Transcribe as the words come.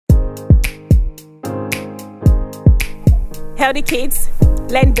Healthy kids,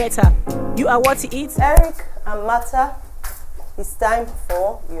 learn better. You are what you eat. Eric and Martha, it's time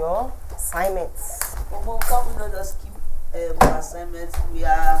for your assignments. Mom, can we not just keep assignments? We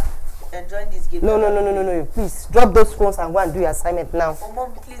are enjoying this game. No. Please, drop those phones and go and do your assignment now. Oh,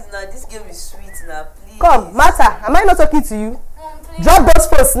 Mom, please, now, this game is sweet now, please. Come, Martha, am I not talking to you? Drop those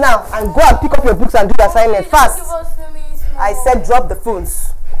phones now and go and pick up your books and do your assignment fast. I said drop the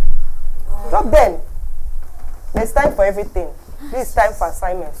phones. Drop them. There's time for everything. This is time for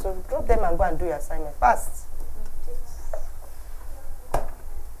assignment. So drop them and go and do your assignment fast.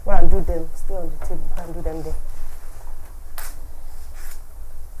 Go and do them. Stay on the table. Go and do them there.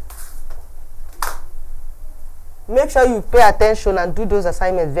 Make sure you pay attention and do those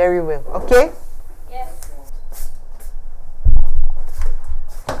assignments very well. Okay? Yes.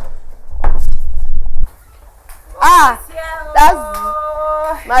 That's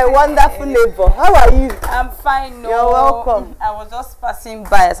my wonderful neighbor. How are you? I'm fine. No. You're welcome. I was just passing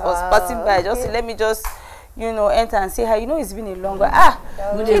by. Just okay. to let me just, enter and say hi. You know, it's been a long while. I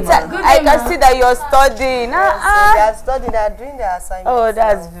can see that you're studying. Yes, they are studying. They are doing their assignments. Oh,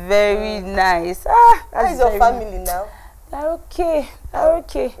 that's very nice. How is your family now? They're okay. They're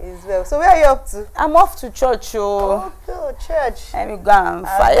okay. As well. So where are you up to? I'm off to church. Oh, church. Let me go and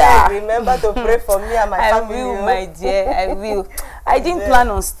fire. Remember to pray for me and my family. I will, my dear. I will. I didn't plan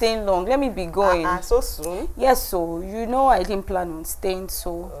on staying long. Let me be going. So soon? Yes, so I didn't plan on staying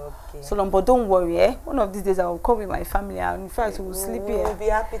so long. But don't worry, one of these days I will come with my family, and in fact we will sleep here. We'll be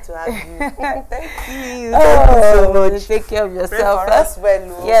happy to have you. Thank you. Thank you so much. Take care of yourself. Pray for us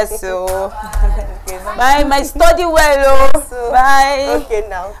well, yes, so bye. My study well, so, bye. Okay,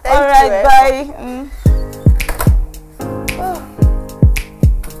 now. Thank all right, bye.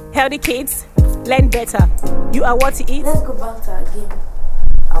 Healthy kids, learn better. You are what you eat. Let's go back to our game.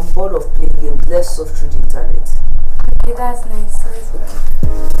 I'm bored of playing games. Let's surf through the internet. Okay, that's nice. Let's go.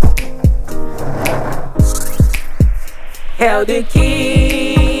 Healthy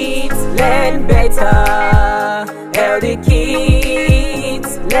kids, learn better. Healthy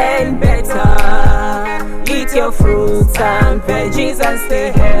kids, learn better. Eat your fruits and veggies and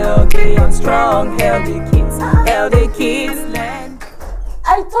stay healthy and strong. Healthy kids, learn.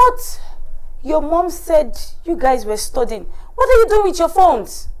 I thought your mom said you guys were studying. What are you doing with your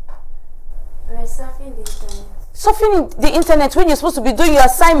phones? We're surfing the internet. Surfing the internet when you're supposed to be doing your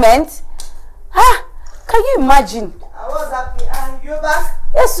assignment? Can you imagine? I was happy. You're back?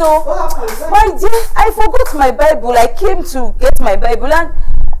 Yes, so what happened? My dear, I forgot my Bible. I came to get my Bible and I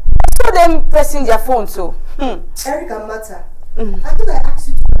saw them pressing their phone. So Eric and Martha, I thought I asked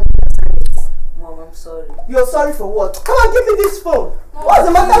you to do assignments. Mom, I'm sorry. You're sorry for what? Come on, give me this phone. Mom, what's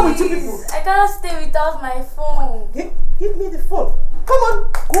the matter with you people? I cannot stay without my phone. Give me the phone. Come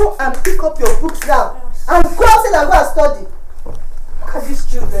on, go and pick up your books now. And go outside and go and study. Look at these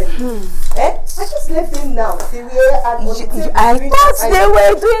children. I just left them now. They were at I thought they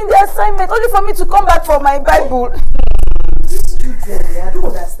were doing the assignment only for me to come back for my Bible. These children, I don't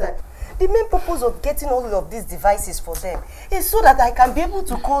understand. The main purpose of getting all of these devices for them is so that I can be able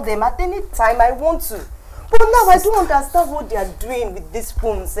to call them at any time I want to. But now I don't understand what they are doing with these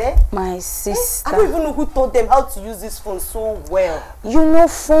phones, My sister. I don't even know who taught them how to use these phones so well. You know,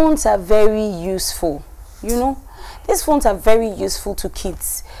 phones are very useful. You know, these phones are very useful to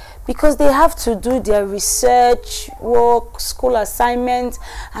kids because they have to do their research, work, school assignments,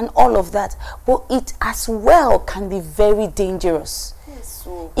 and all of that. But it as well can be very dangerous.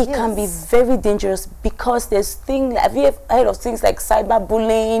 It can be very dangerous because there's things, have you heard of things like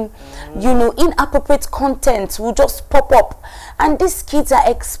cyberbullying? You know, inappropriate content will just pop up. And these kids are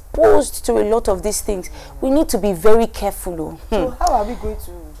exposed to a lot of these things. We need to be very careful. So how are we going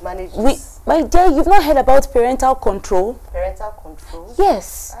to manage this? My dear, you've not heard about parental control? Parental control?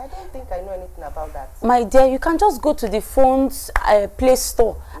 Yes. I don't think I know anything about that. My dear, you can just go to the phone's Play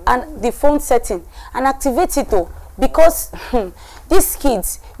Store and the phone setting and activate it because these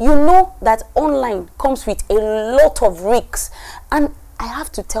kids, you know that online comes with a lot of risks, and I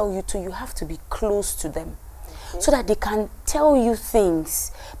have to tell you too, you have to be close to them so that they can tell you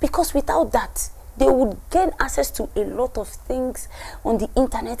things, because without that they would gain access to a lot of things on the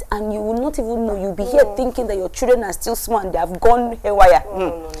internet and you will not even know. You'll be here thinking that your children are still small and they have gone haywire.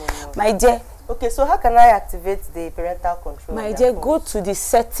 No. My dear. Okay, so how can I activate the parental control? My dear, go to the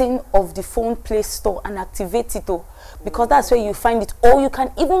setting of the phone Play Store and activate it, because that's where you find it. Or you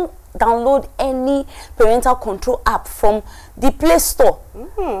can even download any parental control app from the Play Store.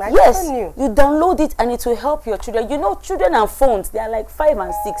 Yes, you download it and it will help your children. You know, children and phones, they are like 5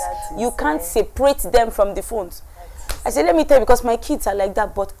 and 6. You can't separate them from the phones. I said, let me tell you, because my kids are like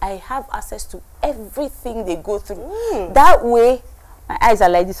that, but I have access to everything they go through. That way, my eyes are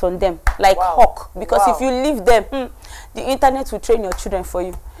like this on them, like hawk. Because if you leave them, the internet will train your children for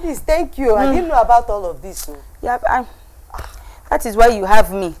you. Please, thank you. I didn't know about all of this. So. Yeah, that is why you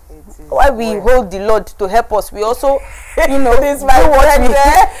have me. Why we hold the Lord to help us. We also, you know, we also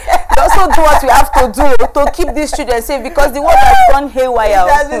do what we have to do to keep these children safe, because the world has gone haywire.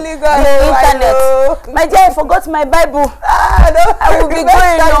 It has really gone haywire. Internet. My dear, I forgot my Bible. I will be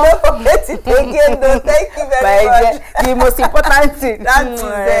going now. Don't forget it again, though. Thank you very much. The most important thing.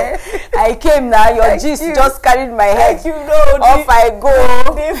 I came now. Your gist just carried my head. Thank you. No, off I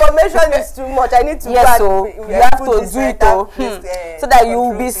go. The information is too much. I need to. Yes, so you have to do it, though, so that you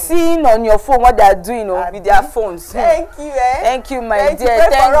will be seeing on your phone what they are doing, with their phones. Thank you. Thank you, my dear.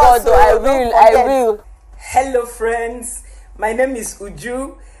 Thank God, though. I will. Hello, friends. My name is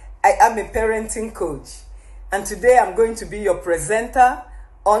Uju. I am a parenting coach, and today I'm going to be your presenter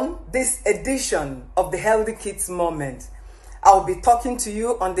on this edition of the Healthy Kids Moment. I'll be talking to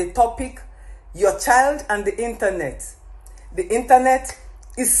you on the topic, your child and the internet. The internet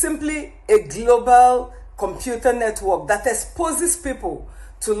is simply a global computer network that exposes people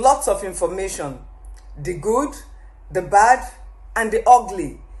to lots of information. The good, the bad, and the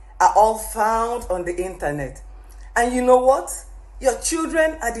ugly are all found on the internet. And you know what? Your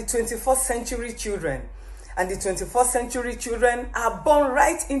children are the 21st century children. And the 21st century children are born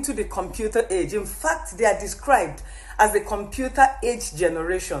right into the computer age. In fact, they are described as the computer age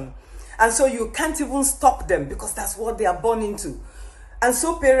generation. And so you can't even stop them, because that's what they are born into. And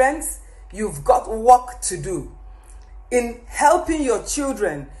so parents, you've got work to do in helping your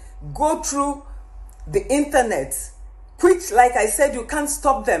children go through the internet, which, like I said, you can't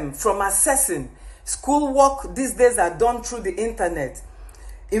stop them from accessing. Schoolwork these days are done through the internet.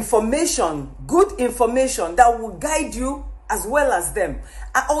 Information, good information that will guide you as well as them,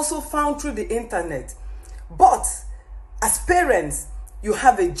 are also found through the internet. But as parents, you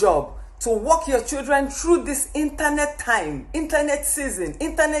have a job to walk your children through this internet time, internet season,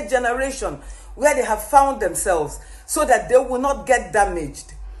 internet generation, where they have found themselves, so that they will not get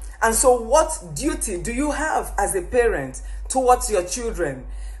damaged. And so what duty do you have as a parent towards your children?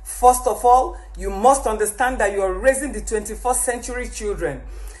 First of all, you must understand that you are raising the 21st century children.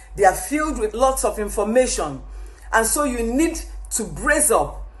 They are filled with lots of information. And so you need to brace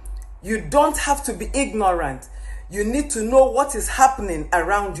up. You don't have to be ignorant. You need to know what is happening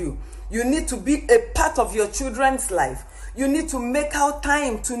around you. You need to be a part of your children's life. You need to make out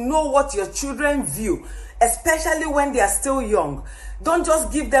time to know what your children view, especially when they are still young. Don't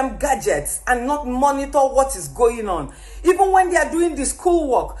just give them gadgets and not monitor what is going on. Even when they are doing the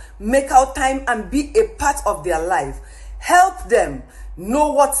schoolwork, make out time and be a part of their life. Help them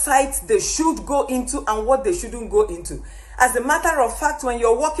know what sites they should go into and what they shouldn't go into. As a matter of fact, when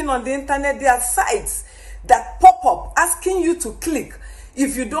you're working on the internet, there are sites that pop up asking you to click.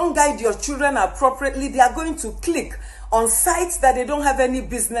 If you don't guide your children appropriately, they are going to click on sites that they don't have any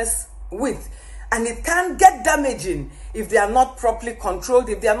business with. And it can get damaging if they are not properly controlled,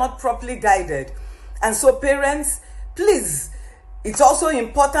 if they are not properly guided. And so parents, please, it's also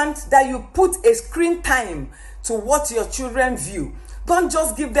important that you put a screen time to what your children view. Don't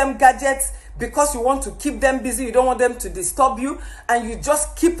just give them gadgets because you want to keep them busy, you don't want them to disturb you, and you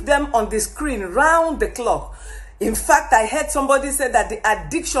just keep them on the screen round the clock. In fact, I heard somebody say that the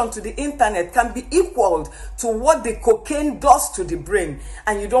addiction to the internet can be equaled to what the cocaine does to the brain.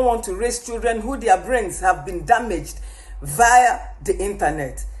 And you don't want to raise children who their brains have been damaged via the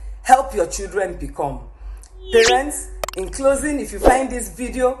internet. Help your children become. Parents, in closing, if you find this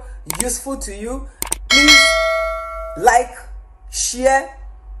video useful to you, please like, share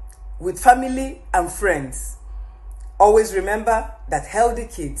with family and friends. Always remember that healthy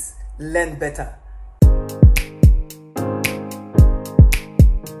kids learn better.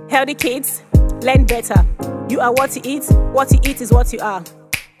 Healthy kids, learn better. You are what you eat is what you are.